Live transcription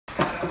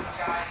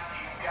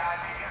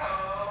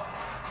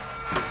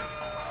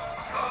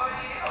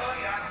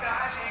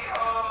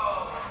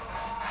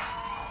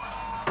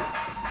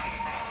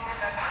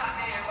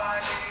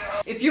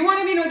If you want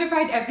to be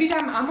notified every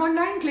time I'm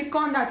online, click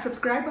on that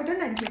subscribe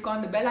button and click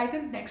on the bell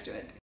icon next to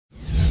it.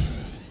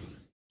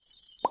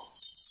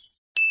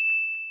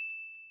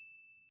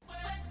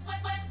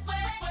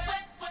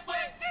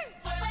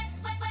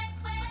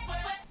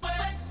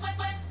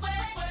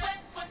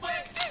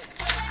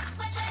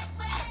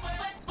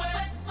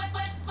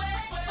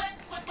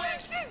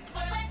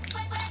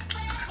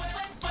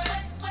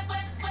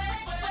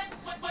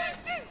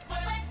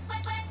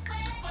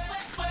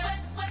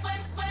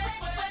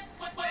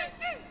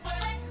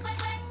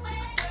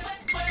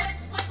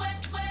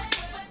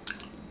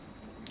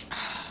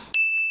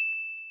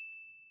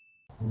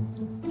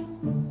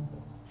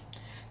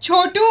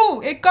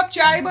 छोटू एक cup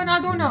चाय बना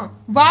दो ना।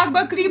 वाघ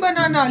बकरी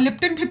बनाना,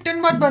 Lipton फिप्टन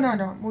मत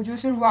बनाना, मुझे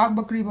सिर्फ वाघ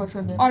बकरी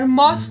पसंद है। और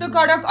मस्त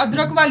कड़क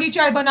अदरक वाली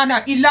चाय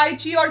बनाना,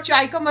 इलायची और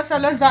चाय का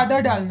मसाला ज्यादा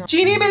डालना,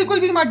 चीनी बिल्कुल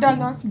भी मत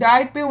डालना।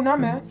 डाइट पे हूं ना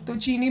मैं, तो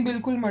चीनी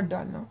बिल्कुल मत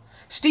डालना।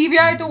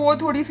 स्टीविया है तो वो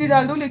थोड़ी सी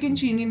डाल दो, लेकिन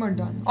चीनी मत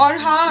डालना। और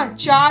हाँ,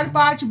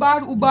 4-5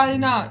 बार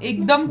उबालना,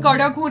 एकदम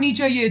कड़क होनी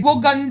चाहिए। वो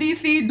गंदी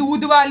सी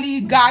दूध वाली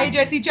गाय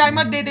जैसी चाय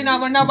मत दे देना,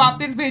 वरना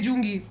वापस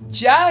भेजूंगी।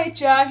 चाय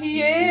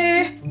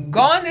चाहिए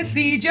कौन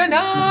सी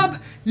जनाब,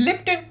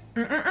 लिप्टन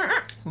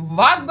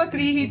वाघ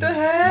बकरी ही तो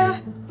है,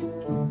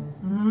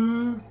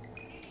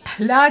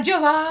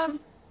 लाजवाब।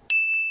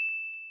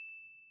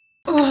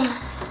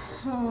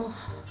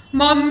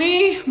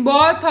 मम्मी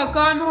बहुत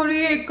थकान हो रही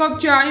है, एक कप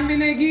चाय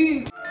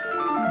मिलेगी?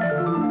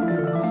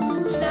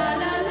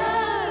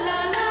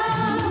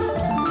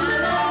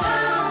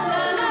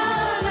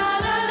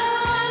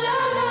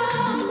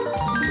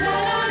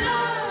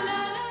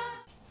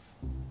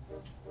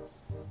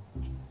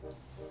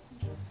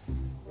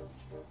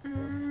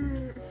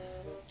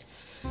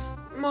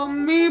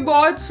 मम्मी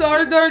बहुत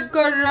सर दर्द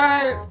कर रहा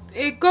है,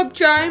 एक कप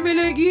चाय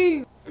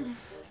मिलेगी?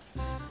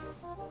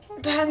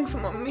 Thanks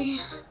mummy.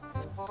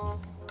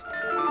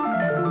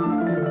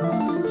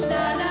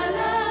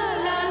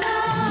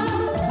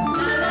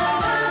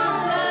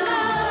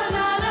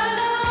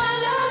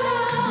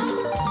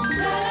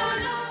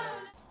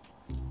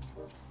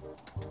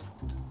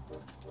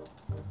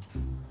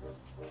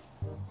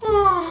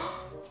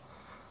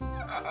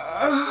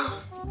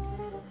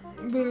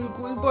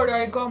 बिल्कुल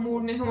पढ़ाई का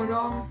मूड नहीं हो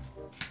रहा।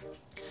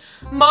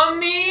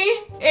 मम्मी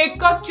एक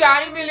कप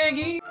चाय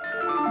मिलेगी?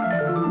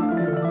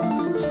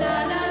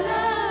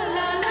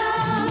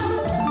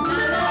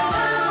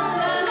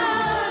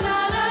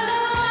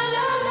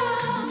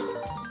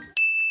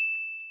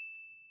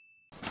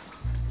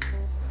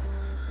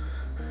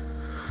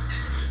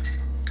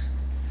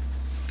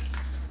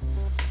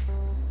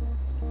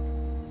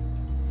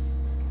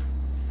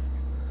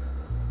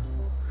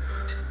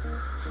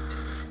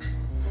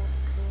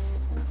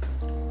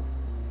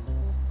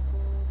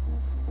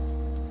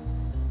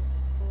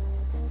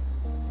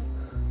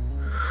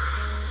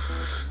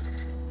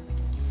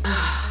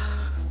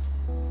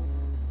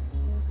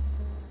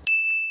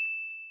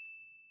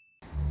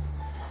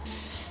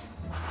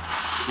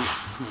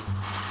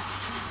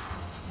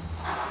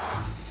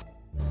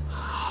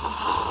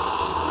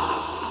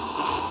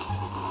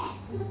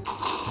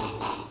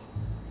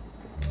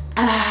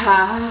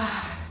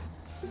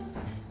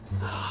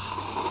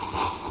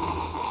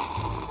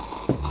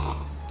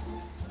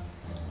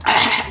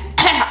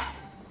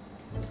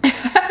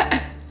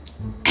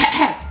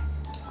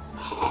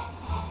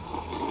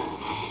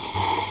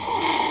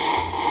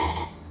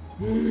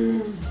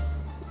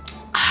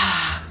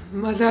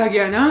 मजा आ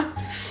गया ना?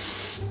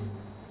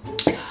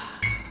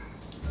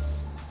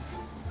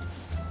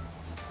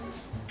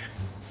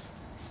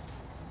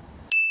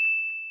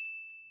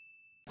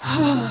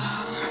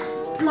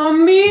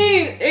 मम्मी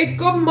एक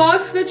कप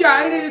मस्त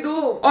चाय दे दो।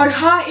 और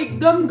हाँ,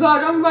 एकदम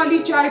गरम वाली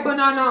चाय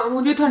बनाना,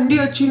 मुझे ठंडी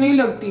अच्छी नहीं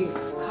लगती।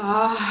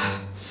 हाँ।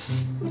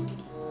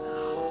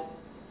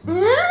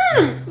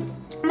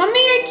 मम्मी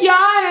ये क्या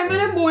है?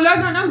 मैंने बोला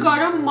था ना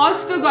गरम,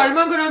 मस्त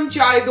गर्मा गर्म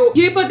चाय दो।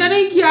 ये पता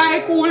नहीं क्या है,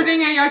 कोल्ड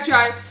ड्रिंक है या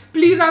चाय?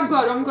 प्लीज आप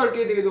गरम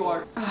करके दे दो।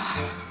 और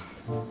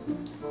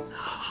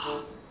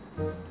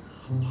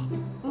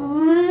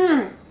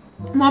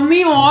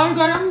मम्मी और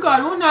गरम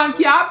करो ना,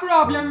 क्या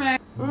प्रॉब्लम है?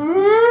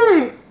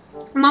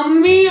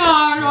 मम्मी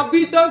यार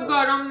अभी तक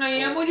गरम नहीं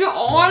है, मुझे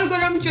और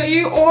गरम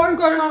चाहिए, और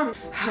गरम।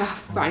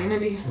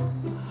 फाइनली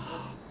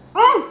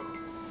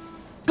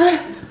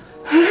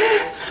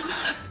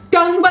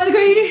टंग बल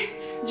गई,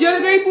 जल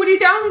गई पूरी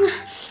टंग।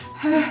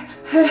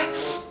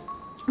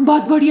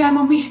 बहुत बढ़िया है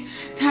मम्मी,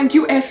 थैंक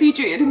यू, ऐसी ही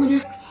चाहिए थी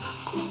मुझे।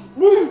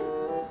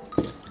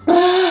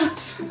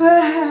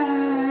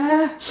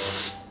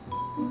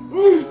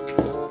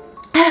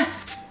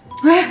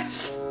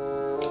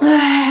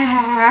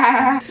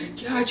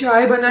 क्या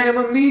चाय बनाया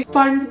मम्मी,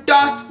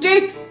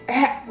 फंटास्टिक।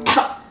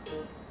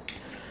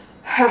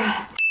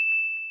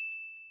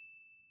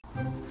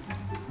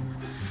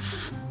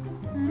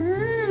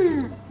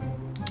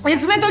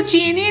 इसमें तो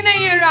चीनी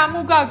नहीं है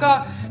रामू काका,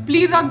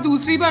 प्लीज आप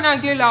दूसरी बना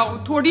के लाओ,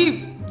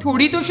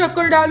 थोड़ी तो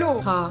शक्कर डालो।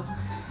 हाँ।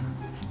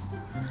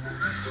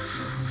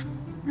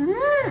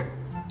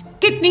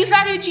 कितनी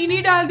सारी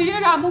चीनी डाल दी है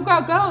रामू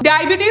काका,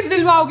 डायबिटीज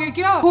दिलवाओगे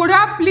क्या?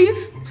 थोड़ा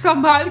प्लीज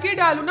संभाल के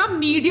डालो ना,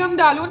 मीडियम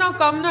डालो ना,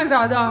 कम ना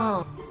ज्यादा।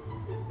 हाँ,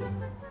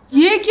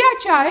 ये क्या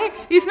चाय,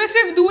 इसमें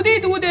सिर्फ दूध ही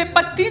दूध है,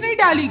 पत्ती नहीं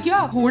डाली क्या?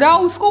 थोड़ा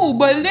उसको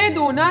उबलने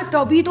दो ना,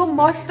 तभी तो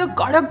मस्त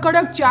कड़क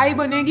कड़क चाय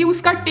बनेगी,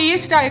 उसका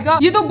टेस्ट आएगा।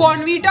 ये तो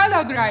बॉर्नवीटा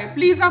लग रहा है।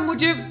 प्लीज आप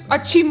मुझे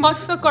अच्छी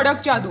मस्त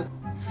कड़क चाय दो।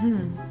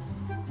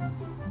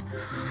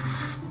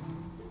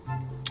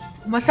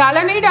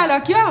 मसाला नहीं डाला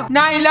क्या?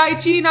 ना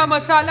इलायची, ना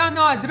मसाला,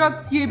 ना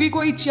अदरक। ये भी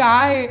कोई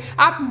चाय है?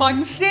 आप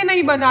मन से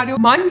नहीं बना रहे हो।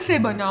 मन से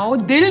बनाओ,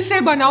 दिल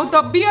से बनाओ,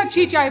 तब भी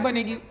अच्छी चाय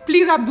बनेगी।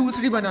 प्लीज आप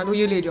दूसरी बना दो,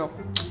 ये ले जाओ।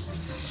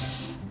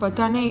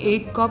 पता नहीं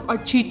एक कप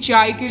अच्छी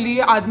चाय के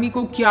लिए आदमी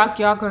को क्या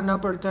क्या करना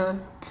पड़ता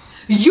है।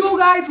 Yo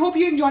guys, hope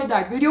you enjoyed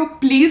that video.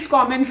 Please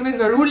comments में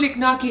जरूर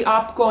लिखना कि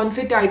आप कौन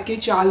से टाइप के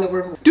चाय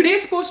लवर हो।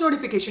 Today's post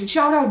notification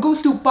shout out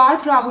goes to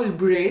Parth Rahul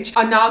Bridge,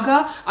 Anaga,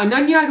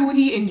 Ananya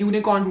Ruhi in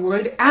Unicorn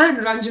World,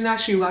 and Ranjana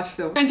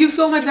Srivastav. Thank you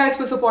so much guys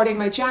for supporting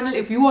my channel.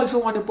 If you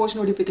also want a post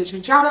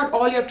notification shout out,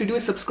 all you have to do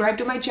is subscribe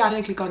to my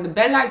channel, click on the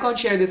bell icon,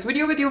 share this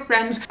video with your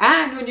friends,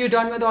 and when you're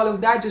done with all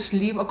of that, just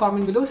leave a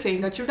comment below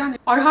saying that you've done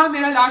it. और हाँ,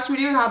 मेरा last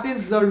video यहाँ पे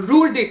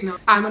जरूर देखना।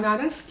 I'm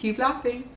Ananas, keep laughing.